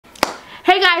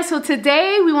guys, so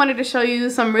today we wanted to show you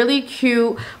some really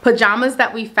cute pajamas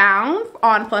that we found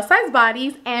on plus size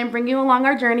bodies and bring you along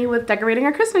our journey with decorating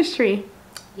our Christmas tree.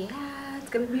 Yeah, it's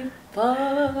gonna be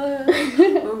fun.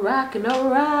 We're rocking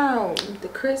around the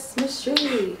Christmas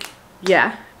tree.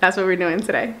 Yeah, that's what we're doing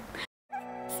today.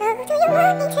 So do you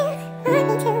want me to? Want me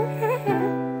to?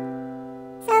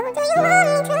 So do you want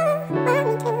me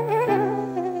to? Want me to?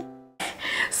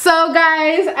 So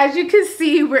guys, as you can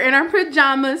see, we're in our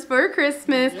pajamas for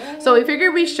Christmas. Yay. So we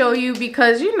figured we'd show you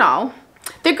because, you know,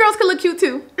 the girls can look cute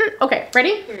too. Okay,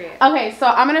 ready? Okay, so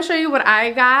I'm gonna show you what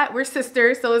I got. We're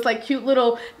sisters, so it's like cute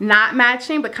little not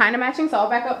matching but kind of matching. So I'll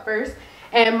back up first.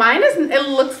 And mine is, it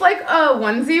looks like a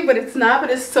onesie, but it's not,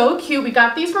 but it's so cute. We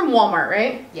got these from Walmart,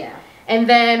 right? Yeah. And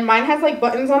then mine has like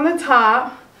buttons on the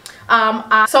top.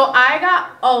 So I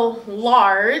got a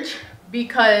large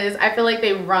because I feel like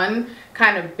they run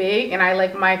kind of big and I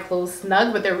like my clothes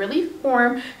snug, but they're really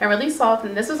warm and really soft,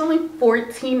 and this is only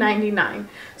 $14.99.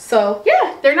 So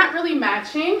yeah, they're not really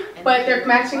matching, but they're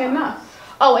matching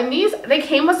enough. Oh, and these, they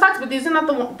came with socks, but these are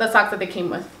not the socks that they came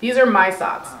with. These are my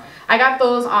socks. I got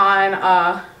those on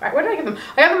where did I get them?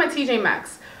 I got them at TJ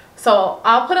Maxx. So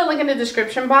I'll put a link in the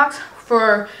description box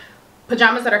for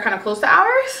pajamas that are kind of close to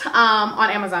ours on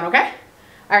Amazon. Okay,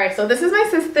 all right, so this is my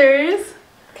sister's.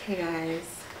 Okay guys,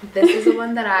 this is the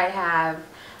one that I have.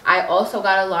 I also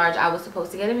got a large. I was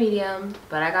supposed to get a medium,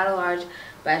 but I got a large.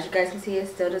 But as you guys can see, it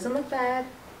still doesn't look bad.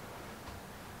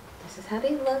 This is how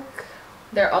they look.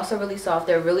 They're also really soft.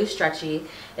 They're really stretchy.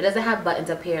 It doesn't have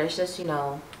buttons up here. It's just, you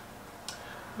know,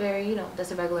 very, you know,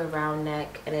 just a regular round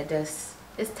neck, and it just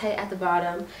is tight at the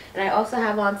bottom. And I also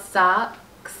have on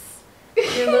socks.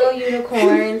 They're little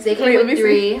unicorns. They came with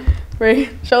 3. Wait,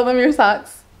 show them your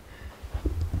socks.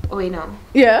 Oh wait, no.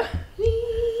 Yeah.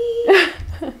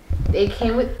 They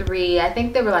came with 3. I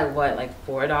think they were like what, like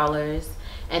 $4,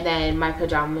 and then my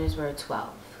pajamas were 12.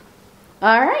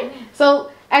 All right. So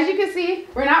as you can see,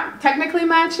 we're not technically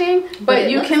matching,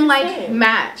 but you can like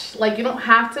match. Like you don't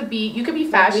have to be. You could be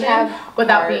fashion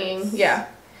without being. Yeah.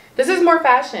 This is more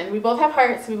fashion. We both have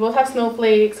hearts. We both have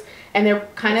snowflakes, and they're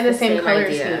kind of the same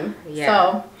color scheme. Yeah.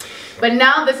 So. But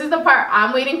now this is the part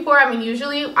I'm waiting for. I mean,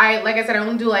 usually like I said, I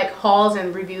only do like hauls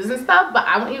and reviews and stuff, but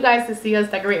I want you guys to see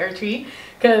us decorate our tree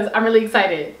because I'm really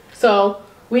excited. So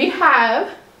we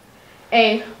have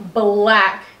a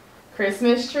black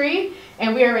Christmas tree,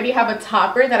 and we already have a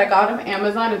topper that I got on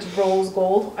Amazon. It's rose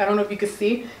gold. I don't know if you can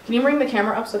see. Can you bring the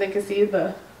camera up so they can see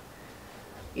the,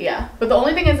 yeah. But the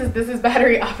only thing is this is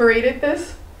battery operated,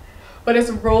 but it's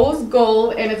rose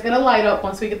gold, and it's gonna light up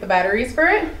once we get the batteries for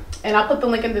it. And I'll put the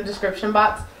link in the description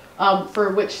box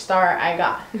for which star I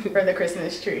got for the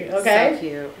Christmas tree, okay? So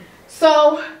cute.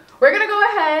 So we're gonna go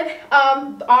ahead.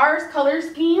 Our color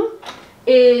scheme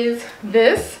is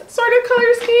this sort of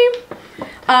color scheme.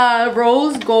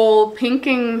 Rose gold, pink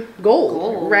and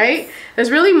gold, right?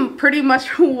 That's really pretty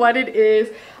much what it is.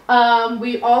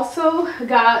 We also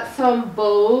got some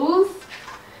bows,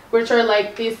 which are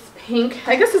like this pink.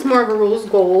 I guess it's more of a rose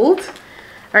gold.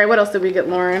 All right, what else did we get,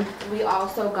 Lauren? We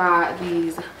also got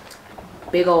these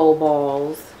big old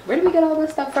balls. Where did we get all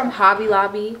this stuff from? Hobby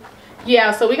Lobby.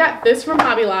 Yeah, so we got this from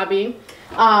Hobby Lobby.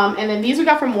 And then these we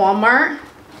got from Walmart.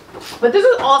 But this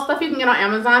is all stuff you can get on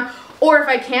Amazon. Or if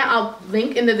I can't, I'll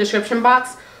link in the description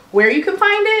box where you can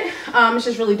find it. It's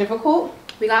just really difficult.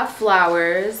 We got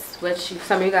flowers, which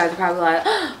some of you guys are probably like,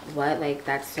 what? Like,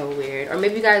 that's so weird. Or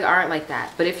maybe you guys aren't like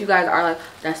that. But if you guys are like,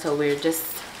 that's so weird,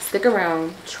 just stick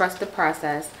around, trust the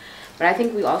process. But I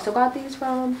think we also got these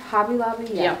from Hobby Lobby.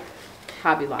 Yeah.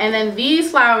 Hobby Lobby. And then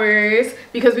these flowers,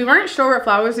 because we weren't sure what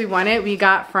flowers we wanted, we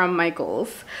got from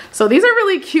Michael's. So these are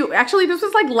really cute. Actually, this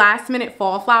was like last minute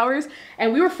fall flowers,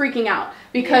 and we were freaking out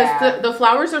because the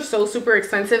flowers are so super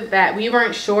expensive that we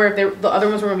weren't sure if the other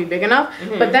ones were gonna be big enough.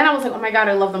 But then I was like, oh my god,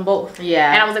 I love them both.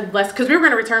 Yeah. And I was like, blessed, because we were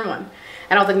gonna return one.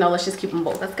 And I was like, no, let's just keep them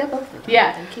both. Let's get both of them.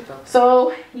 Yeah. And keep both.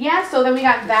 So, yeah, so then we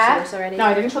got that. Already? No,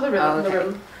 I didn't show the ribbon. Oh, okay. The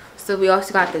ribbon. So we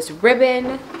also got this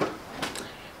ribbon.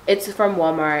 It's from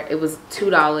Walmart. It was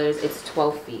 $2. It's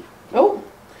 12 feet. Oh.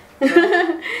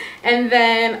 And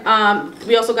then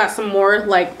we also got some more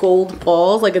like gold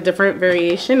balls, like a different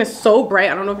variation. It's so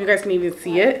bright. I don't know if you guys can even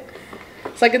see it.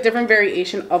 It's like a different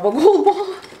variation of a gold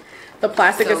ball. The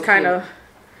plastic is kind of...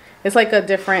 It's like a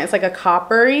different, it's like a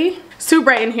coppery. It's too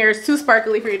bright in here. It's too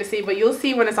sparkly for you to see, but you'll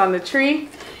see when it's on the tree.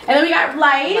 And then we got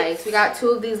lights. We got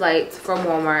 2 of these lights from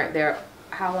Walmart. They're,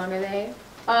 how long are they?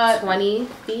 20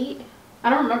 feet. I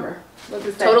don't remember. What's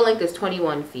it say? Total length is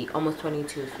 21 feet, almost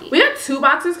 22 feet. We got 2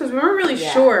 boxes because we weren't really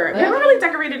sure. We haven't really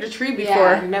decorated a tree before.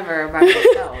 Yeah, never by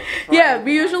myself. Yeah,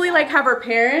 we usually like have our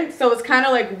parents, so it's kind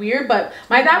of like weird. But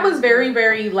my dad was very,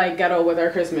 very like ghetto with our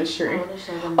Christmas tree.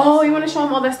 Oh, you want to show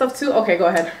them all that stuff too? Okay, go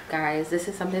ahead. Guys, this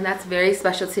is something that's very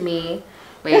special to me.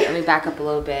 Wait, let me back up a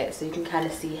little bit so you can kind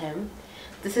of see him.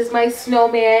 This is my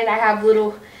snowman. I have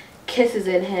little kisses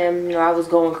in him. You know, I was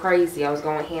going crazy. I was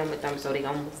going ham with them, so they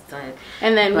almost done.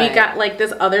 And then we got like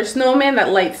this other snowman that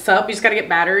lights up. You just gotta get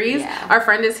batteries. Yeah. Our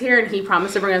friend is here and he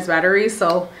promised to bring us batteries,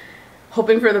 so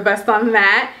hoping for the best on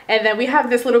that. And then we have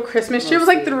this little Christmas tree. It was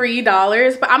like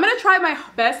 $3, but I'm gonna try my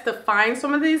best to find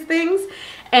some of these things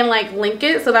and like link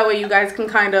it so that way you guys can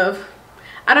kind of,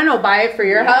 I don't know, buy it for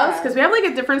your house, because we have like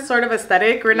a different sort of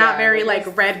aesthetic. We're not very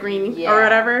like red, green or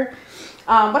whatever.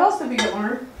 What else did we get,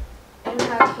 Lauren? And we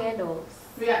have candles.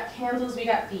 We got candles. We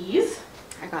got these.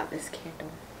 I got this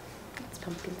candle. It's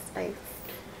pumpkin spice.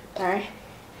 Alright.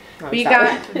 We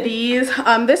got these.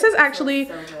 This is actually,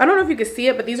 so I don't know if you can see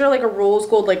it, but these are like a rose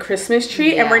gold like Christmas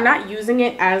tree, and we're not using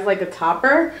it as like a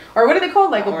topper, or what are they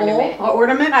called? Like a bowl, an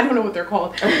ornament. I don't know what they're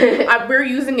called. We're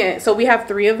using it, so we have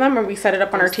 3 of them, and we set it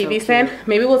up on our TV stand.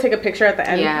 Maybe we'll take a picture at the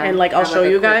end, and like I'll show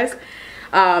you guys.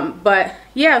 But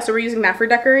yeah, so we're using that for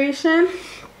decoration.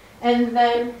 And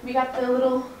then we got the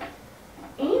little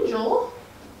angel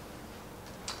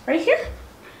right here.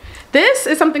 This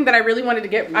is something that I really wanted to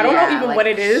get. I don't know even like what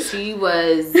it is. She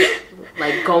was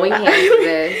like going ham with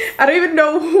this. I don't even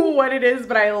know what it is,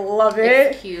 but I love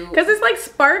it. It's cute. Because it's like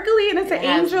sparkly and it's an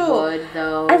angel. Wood,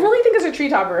 though. I really think it's a tree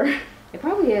topper. It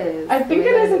probably is. I think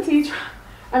it is a tree.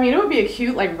 I mean, it would be a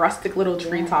cute, like, rustic little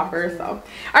tree topper, so. All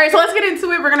right, so let's get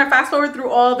into it. We're going to fast forward through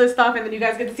all this stuff, and then you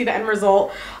guys get to see the end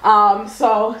result.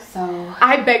 So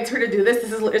I begged her to do this.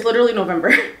 It's literally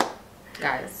November.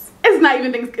 Guys. It's not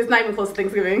even close to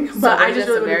Thanksgiving, but I just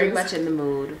really very much in the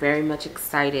mood, very much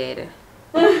excited.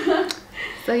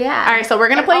 So, yeah. All right, so we're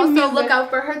going to play music. Also, look out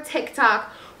for her TikTok.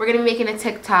 We're going to be making a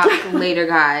TikTok later,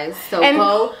 guys. So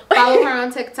go follow her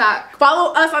on TikTok.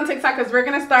 Follow us on TikTok because we're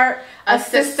going to start a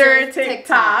sister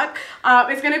TikTok.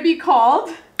 It's going to be called...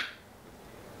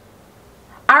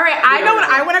 All right, I know what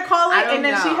I want to call it, and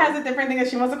then she has a different thing that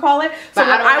she wants to call it. So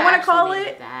what I want to call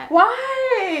it...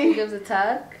 Why? Who gives a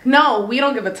tuck? No, we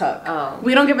don't give a tuck. Oh.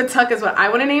 We don't give a tuck is what I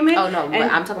want to name it. Oh, no, but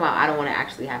I'm talking about I don't want to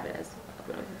actually have it as...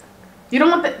 You don't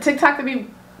want the TikTok to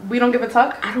be... We don't give a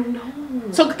tuck? I don't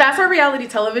know. So that's our reality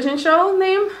television show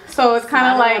name. So it's kind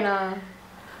of like,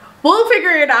 we'll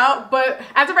figure it out. But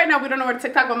as of right now, we don't know what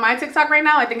TikTok. But my TikTok right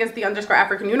now, I think it's the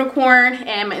 _African unicorn.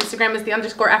 And my Instagram is the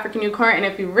 _African unicorn. And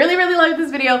if you really, really like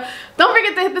this video, don't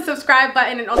forget to hit the subscribe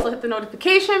button and also hit the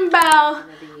notification bell.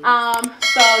 So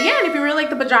yeah, and if you really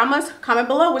like the pajamas, comment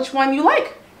below which one you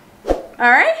like. All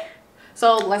right.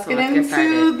 So let's get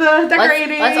into the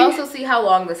decorating. Let's also see how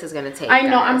long this is going to take. I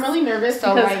know, I'm really nervous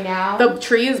because right now the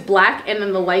tree is black and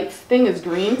then the lights thing is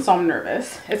green, so I'm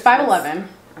nervous. It's 5:11.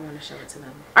 I want to show it to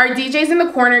them. Our DJ's in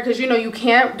the corner because, you know, you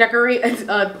can't decorate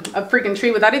a freaking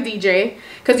tree without a DJ.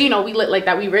 Because, you know, we lit like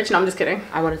that. We rich. No, I'm just kidding.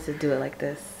 I wanted to do it like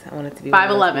this. I wanted to be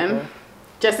 5:11.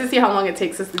 Just to see how long it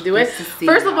takes us to do it.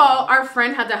 First of all, our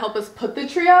friend had to help us put the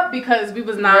tree up because we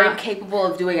was not very capable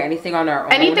of doing anything on our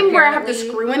own. Anything where I have to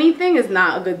screw anything is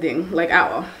not a good thing, like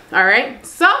at all. All right,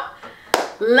 so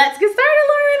let's get started,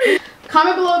 Lauren.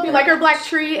 Comment below if you like our black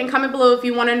tree, and comment below if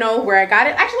you want to know where I got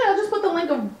it. Actually, I'll just put the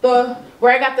link of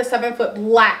where I got the 7-foot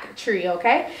black tree.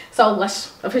 Okay, so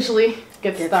let's officially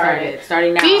get started.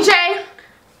 Starting now. DJ,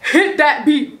 hit that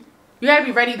beat. You gotta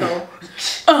be ready though.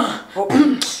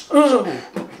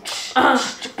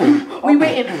 We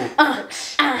waiting.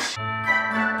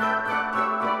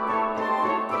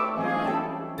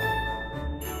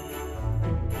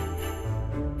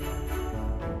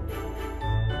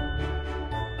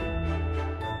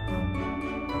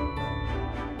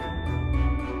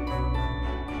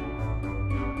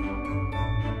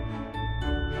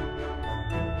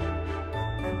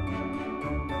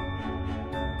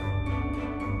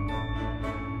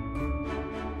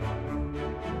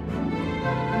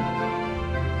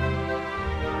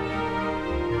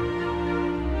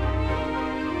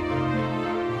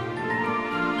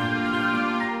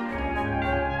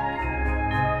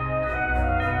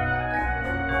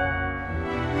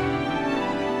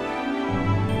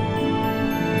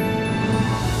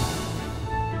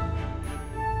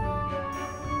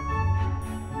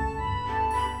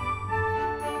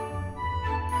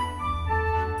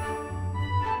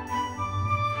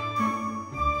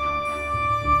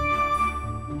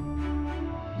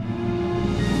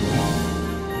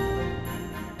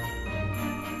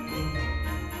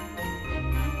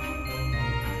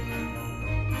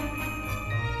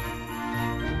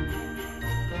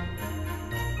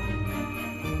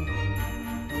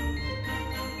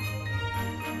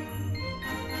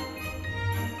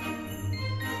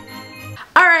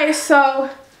 right, so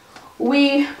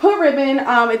we put ribbon.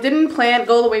 It didn't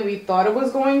go the way we thought it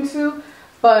was going to,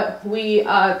 but we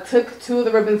took 2 of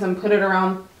the ribbons and put it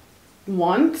around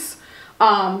once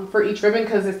for each ribbon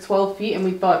because it's 12 feet and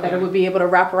we thought that it would be able to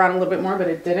wrap around a little bit more, but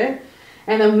it didn't.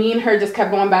 And then me and her just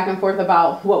kept going back and forth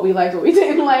about what we liked, what we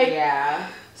didn't like. Yeah.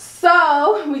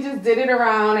 So we just did it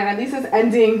around, and at least it's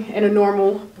ending in a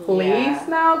normal place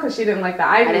now because she didn't like that.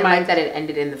 I didn't like that it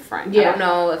ended in the front. Yeah. I don't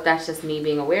know if that's just me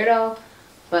being a weirdo,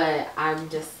 but I'm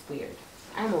just weird.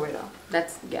 I'm a weirdo.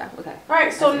 That's, yeah, okay. All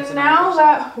right, so now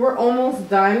that we're almost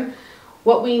done,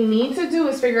 what we need to do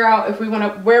is figure out if we want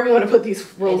to, where we want to put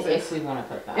these roses. And if we want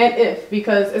to put them. And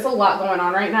because it's a lot going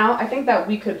on right now. I think that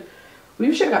we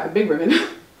should have got the big ribbon.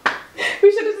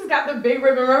 We should have just got the big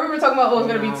ribbon. Remember we were talking about, oh, it's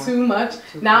going to be too much.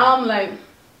 Now I'm like,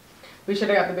 we should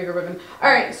have got the bigger ribbon.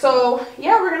 All right, so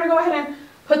yeah, we're going to go ahead and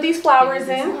put these flowers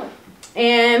in.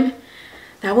 And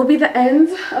that will be the end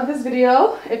of this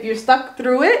video. If you're stuck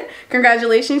through it,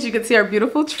 congratulations. You can see our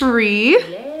beautiful tree.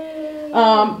 Yay.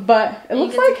 But it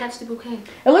looks like to catch the bouquet.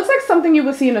 It looks like something you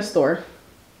would see in a store.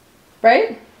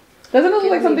 Right? Doesn't it look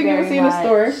like something you would see in a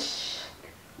store?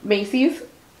 Macy's.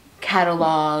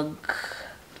 Catalog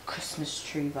Christmas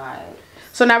tree vibe.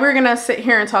 So now we're gonna sit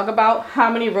here and talk about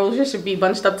how many roses should be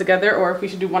bunched up together, or if we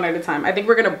should do one at a time. I think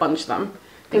we're gonna bunch them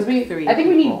because I think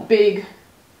we need big.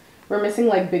 We're missing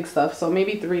like big stuff, so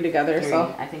maybe 3 together.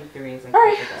 So I think 3 is like. All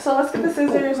right, so let's get the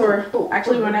scissors, or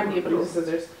actually we might not be able to use the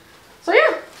scissors. So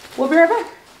yeah, we'll be right back.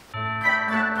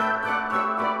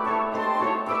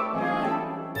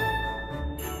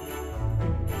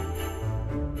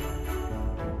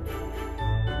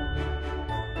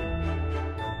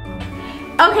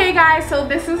 Okay guys, so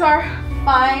this is our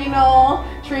final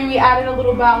tree. We added a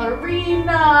little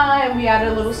ballerina and we added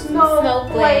a little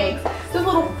snowflakes, just a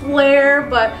little flare,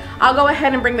 but I'll go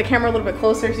ahead and bring the camera a little bit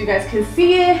closer so you guys can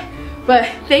see it. But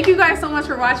thank you guys so much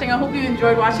for watching. I hope you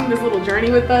enjoyed watching this little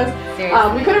journey with us.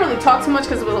 We couldn't really talk too much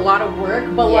because it was a lot of work,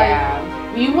 but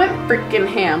like we went freaking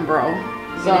ham, bro.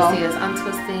 You're gonna see us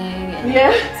untwisting.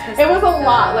 And it was a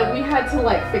lot. Like we had to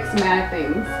like fix mad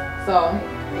things. So,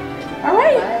 all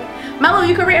right. Mello,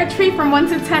 you can rate a tree from 1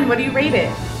 to 10. What do you rate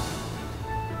it?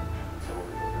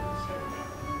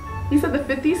 You said the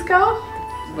 50 scale?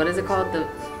 What is it called?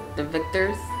 The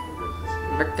Victors?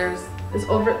 Victors? It's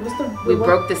over. What's the? We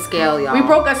broke the scale, y'all. We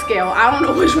broke a scale. I don't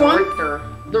know which one. Richter.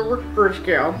 The Richter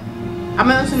scale. I'm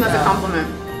gonna assume that's a compliment.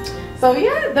 So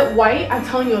yeah, the white. I'm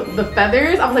telling you, the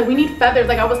feathers. I was like, we need feathers.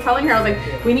 Like I was telling her, I was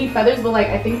like, we need feathers, but like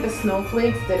I think the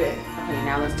snowflakes did it. Okay,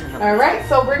 now let's turn the lights. All right,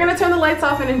 so we're gonna turn the lights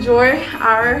off and enjoy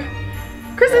our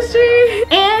Christmas tree.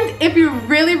 And if you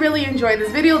really enjoyed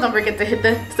this video, don't forget to hit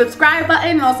the subscribe button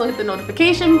and also hit the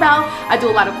notification bell. I do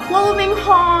a lot of clothing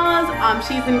hauls.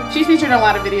 She's featured in a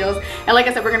lot of videos, and like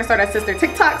I said, we're gonna start our sister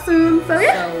TikTok soon, so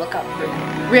yeah, so look up for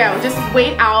that. Yeah, just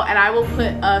wait out and I will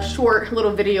put a short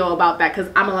little video about that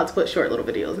because I'm allowed to put short little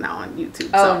videos now on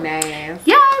YouTube. Oh, so nice.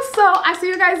 yeah, so I see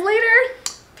you guys later.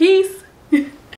 Peace.